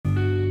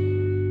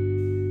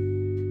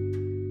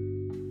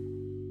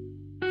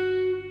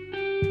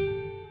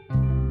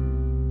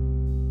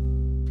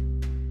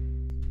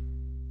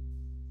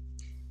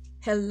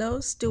Hello,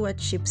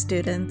 Stewardship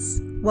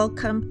students.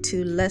 Welcome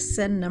to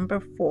lesson number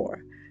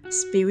 4,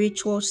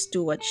 Spiritual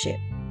Stewardship.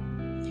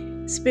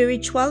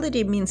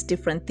 Spirituality means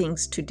different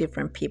things to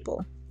different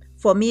people.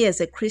 For me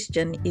as a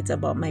Christian, it's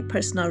about my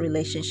personal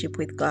relationship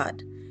with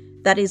God.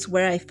 That is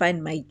where I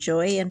find my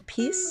joy and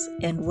peace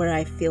and where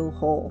I feel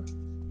whole.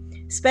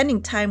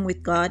 Spending time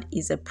with God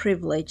is a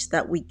privilege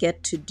that we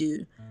get to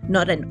do,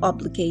 not an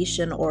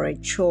obligation or a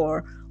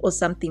chore or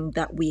something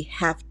that we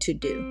have to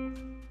do.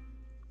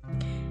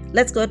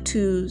 Let's go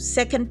to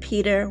 2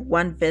 Peter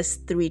 1 verse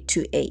 3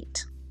 to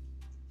 8.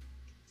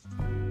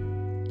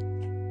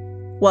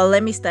 Well,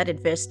 let me start at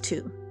verse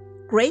 2.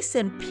 Grace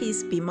and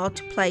peace be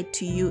multiplied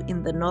to you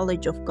in the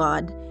knowledge of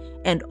God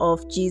and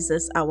of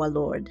Jesus our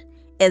Lord,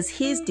 as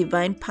his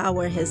divine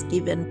power has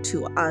given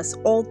to us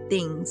all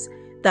things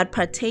that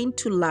pertain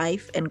to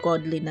life and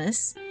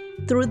godliness,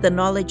 through the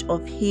knowledge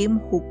of him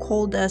who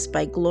called us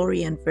by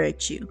glory and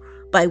virtue,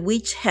 by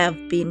which have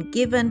been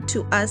given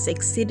to us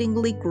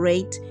exceedingly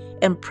great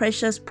and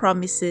precious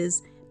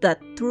promises,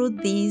 that through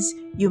these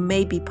you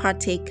may be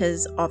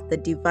partakers of the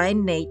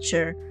divine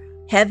nature,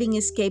 having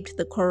escaped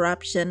the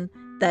corruption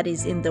that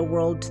is in the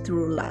world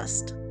through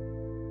lust.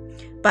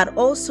 But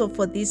also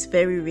for this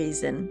very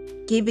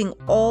reason, giving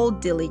all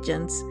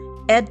diligence,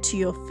 add to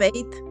your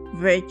faith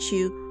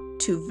virtue,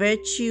 to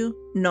virtue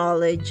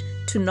knowledge,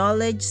 to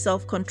knowledge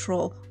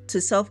self-control, to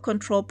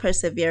self-control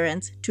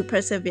perseverance, to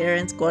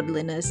perseverance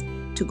godliness,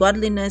 to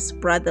godliness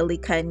brotherly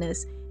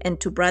kindness, and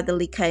to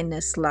brotherly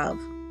kindness love.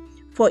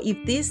 For if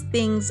these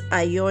things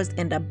are yours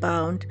and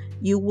abound,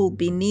 you will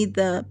be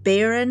neither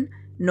barren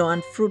nor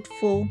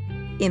unfruitful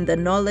in the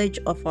knowledge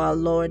of our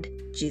Lord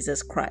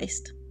Jesus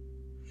Christ.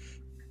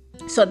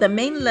 So the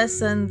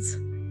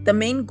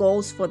main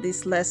goals for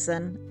this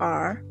lesson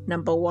are,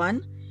 number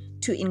 1,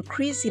 to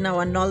increase in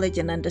our knowledge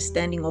and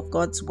understanding of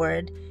God's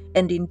word,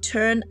 and in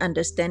turn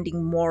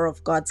understanding more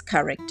of God's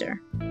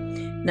character.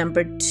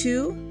 Number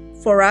 2,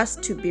 for us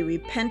to be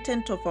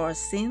repentant of our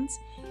sins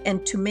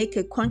and to make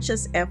a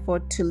conscious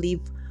effort to live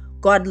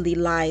godly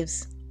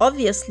lives.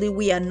 Obviously,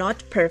 we are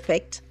not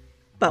perfect,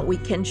 but we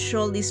can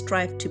surely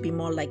strive to be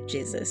more like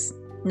Jesus.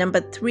 Number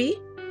 3,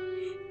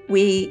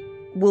 we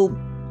will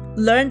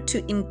learn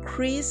to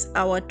increase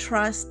our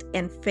trust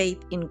and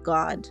faith in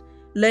God,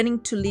 learning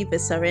to live a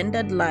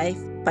surrendered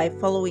life by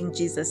following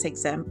Jesus'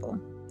 example.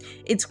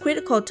 It's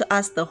critical to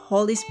ask the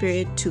Holy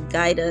Spirit to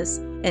guide us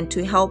and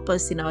to help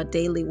us in our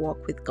daily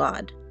walk with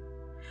God.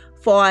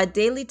 For our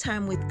daily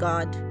time with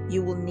God,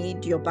 you will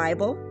need your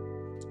Bible,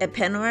 a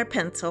pen or a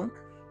pencil,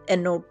 a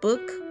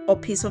notebook or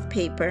piece of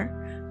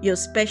paper, your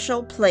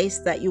special place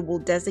that you will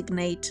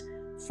designate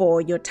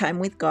for your time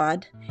with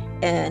God,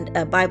 and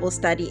a Bible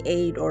study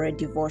aid or a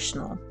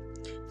devotional.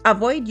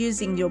 Avoid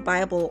using your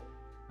Bible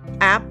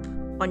app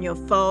on your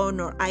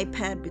phone or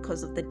iPad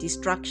because of the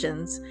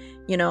distractions.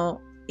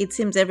 It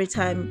seems every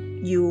time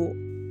you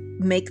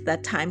make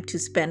that time to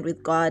spend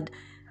with God,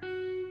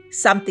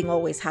 something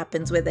always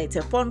happens, whether it's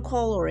a phone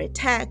call or a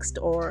text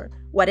or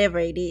whatever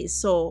it is.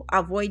 So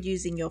avoid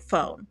using your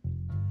phone.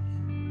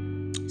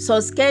 So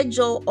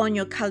schedule on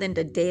your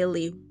calendar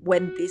daily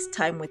when this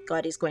time with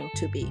God is going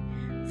to be.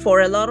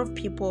 For a lot of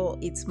people,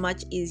 it's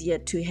much easier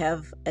to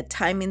have a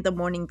time in the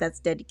morning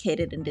that's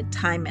dedicated and a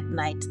time at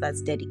night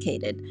that's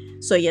dedicated.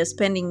 So you're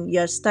starting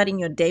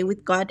your day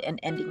with God and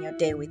ending your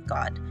day with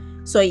God.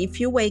 So if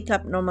you wake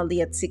up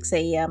normally at 6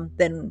 a.m.,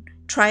 then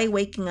try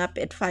waking up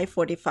at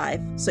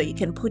 5:45 so you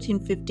can put in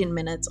 15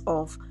 minutes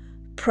of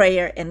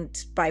prayer and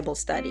Bible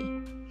study.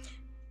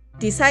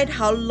 Decide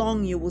how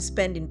long you will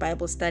spend in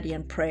Bible study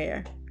and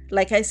prayer.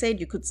 Like I said,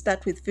 you could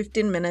start with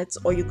 15 minutes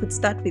or you could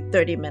start with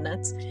 30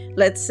 minutes.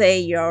 Let's say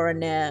you're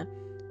on a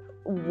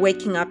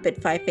waking up at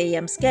 5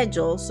 a.m.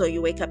 schedule. So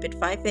you wake up at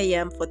 5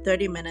 a.m. for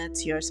 30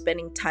 minutes. You're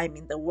spending time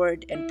in the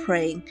Word and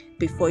praying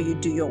before you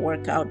do your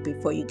workout,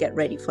 before you get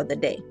ready for the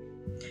day.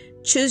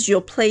 Choose your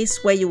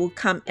place where you will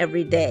come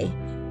every day.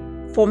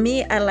 For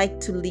me, I like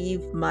to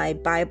leave my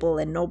Bible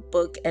and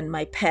notebook and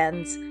my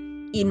pens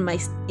in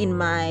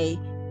my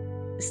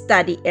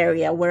study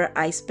area where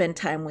I spend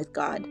time with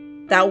God.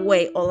 That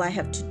way, all I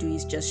have to do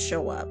is just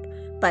show up.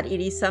 But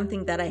it is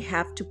something that I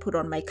have to put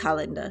on my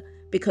calendar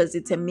because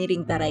it's a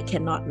meeting that I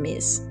cannot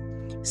miss.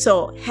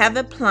 So have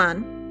a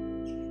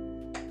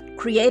plan,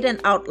 create an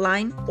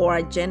outline or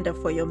agenda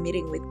for your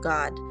meeting with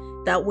God.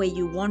 That way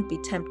you won't be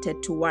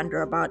tempted to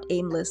wander about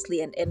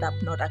aimlessly and end up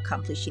not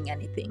accomplishing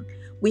anything.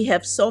 We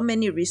have so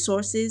many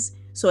resources,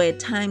 so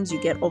at times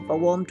you get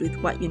overwhelmed with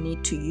what you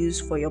need to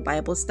use for your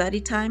Bible study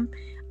time.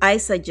 I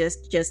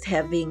suggest just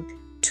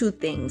having 2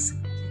 things,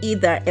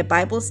 either a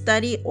Bible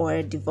study or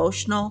a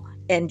devotional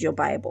and your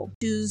Bible.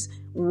 Choose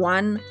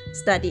one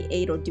study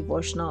aid or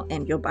devotional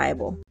and your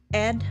Bible.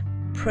 Add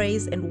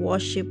praise and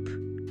worship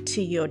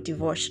to your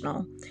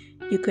devotional.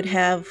 You could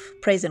have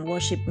praise and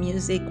worship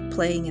music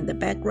playing in the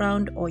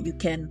background, or you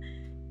can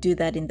do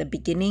that in the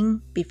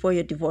beginning before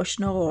your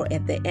devotional or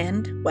at the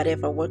end,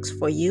 whatever works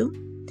for you.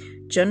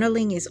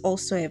 Journaling is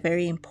also a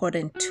very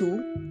important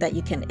tool that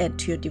you can add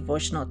to your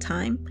devotional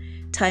time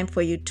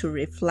for you to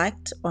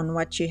reflect on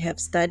what you have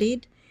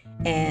studied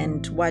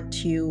and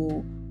what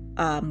you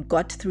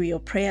got through your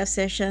prayer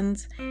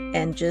sessions,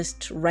 and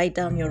just write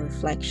down your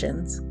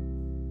reflections.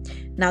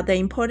 Now, the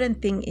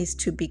important thing is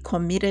to be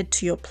committed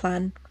to your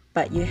plan,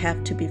 but you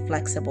have to be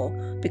flexible,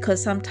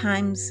 because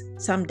sometimes,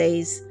 some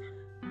days,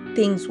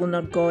 things will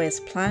not go as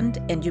planned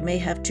and you may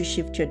have to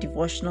shift your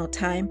devotional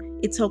time.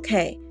 It's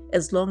okay,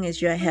 as long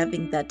as you're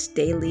having that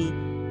daily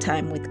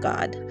time with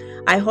God.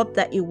 I hope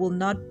that you will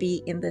not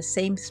be in the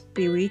same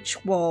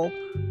spiritual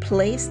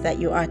place that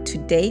you are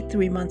today,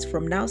 3 months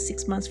from now,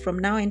 6 months from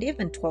now, and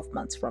even 12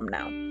 months from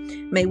now.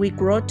 May we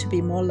grow to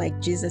be more like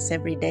Jesus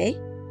every day.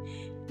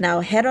 Now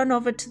head on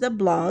over to the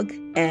blog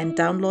and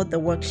download the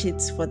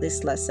worksheets for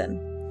this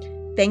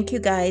lesson. Thank you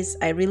guys.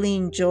 I really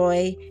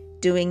enjoy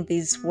doing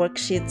these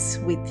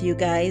worksheets with you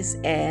guys,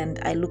 and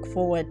I look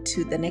forward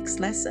to the next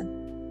lesson.